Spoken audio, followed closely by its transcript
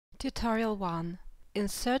Tutorial 1.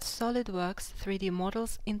 Insert SolidWorks 3D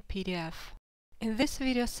models in PDF. In this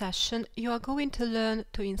video session, you are going to learn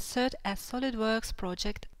to insert a SolidWorks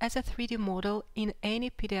project as a 3D model in any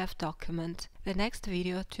PDF document. The next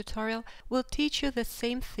video tutorial will teach you the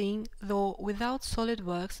same thing, though without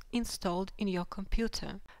SolidWorks installed in your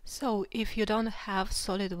computer. So, if you don't have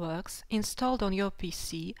SolidWorks installed on your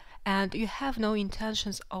PC and you have no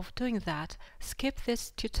intentions of doing that, skip this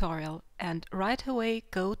tutorial and right away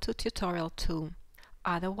go to Tutorial 2.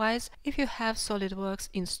 Otherwise, if you have SolidWorks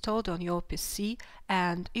installed on your PC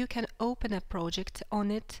and you can open a project on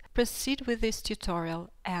it, proceed with this tutorial,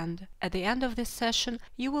 and at the end of this session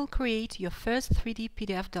you will create your first 3D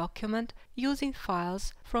PDF document using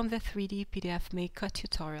files from the 3D PDF Maker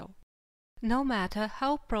tutorial. No matter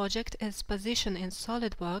how project is positioned in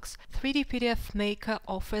SolidWorks, 3D PDF Maker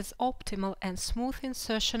offers optimal and smooth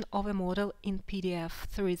insertion of a model in PDF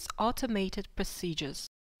through its automated procedures.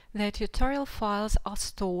 The tutorial files are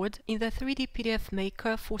stored in the 3D PDF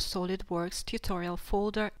Maker for SolidWorks tutorial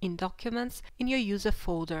folder in Documents in your user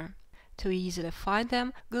folder. To easily find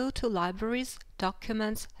them, go to Libraries,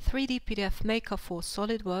 Documents, 3D PDF Maker for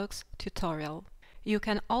SolidWorks tutorial. You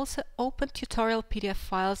can also open tutorial PDF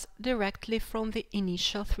files directly from the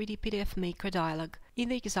initial 3D PDF Maker dialog in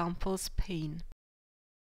the Examples pane.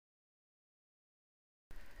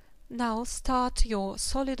 Now start your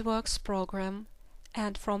SolidWorks program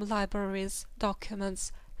and from Libraries,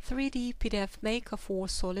 Documents, 3D PDF Maker for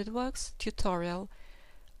SolidWorks tutorial,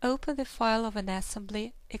 open the file of an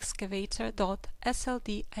assembly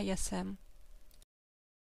excavator.sld.asm.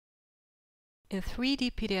 In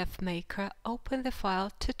 3D PDF Maker, open the file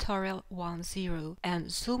tutorial10 and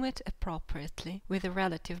zoom it appropriately with the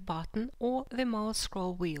relative button or the mouse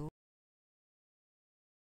scroll wheel.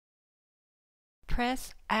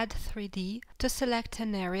 Press Add 3D to select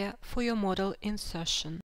an area for your model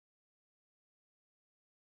insertion.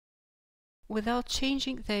 Without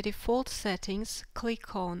changing the default settings,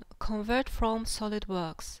 click on Convert from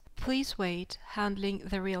SolidWorks. Please wait, handling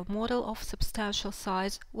the real model of substantial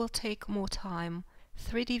size will take more time.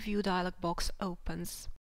 3D View dialog box opens.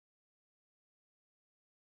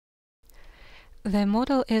 The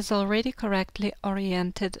model is already correctly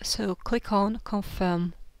oriented, so click on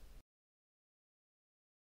Confirm.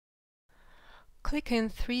 Click in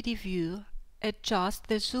 3D View, adjust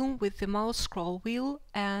the zoom with the mouse scroll wheel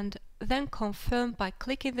and then confirm by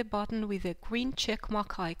clicking the button with the green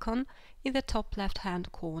checkmark icon in the top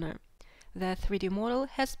left-hand corner. The 3D model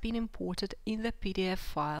has been imported in the PDF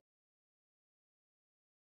file.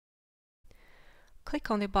 Click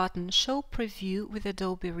on the button Show Preview with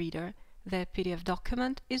Adobe Reader. The PDF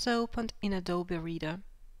document is opened in Adobe Reader.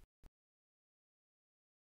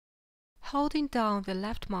 Holding down the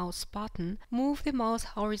left mouse button, move the mouse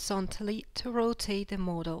horizontally to rotate the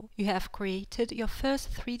model. You have created your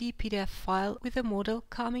first 3D PDF file with the model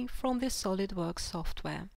coming from the SolidWorks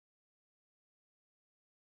software.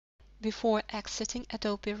 Before exiting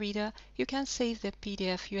Adobe Reader, you can save the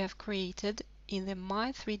PDF you have created in the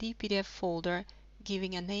My 3D PDF folder,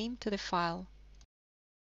 giving a name to the file.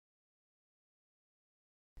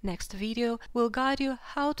 Next video will guide you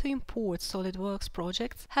how to import SolidWorks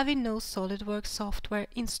projects having no SolidWorks software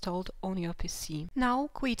installed on your PC. Now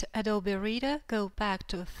quit Adobe Reader, go back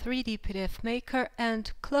to 3D PDF Maker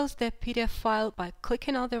and close the PDF file by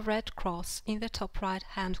clicking on the red cross in the top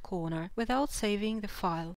right-hand corner without saving the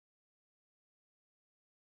file.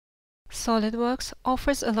 SolidWorks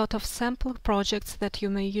offers a lot of sample projects that you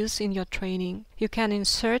may use in your training. You can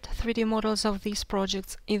insert 3D models of these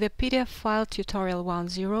projects in the PDF file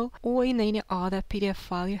tutorial10 or in any other PDF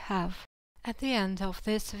file you have. At the end of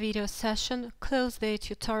this video session, close the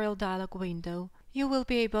tutorial dialog window. You will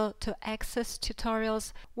be able to access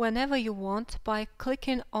tutorials whenever you want by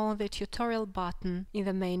clicking on the tutorial button in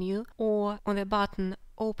the menu or on the button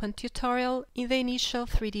Open Tutorial in the initial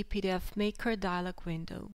 3D PDF Maker dialog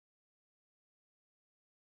window.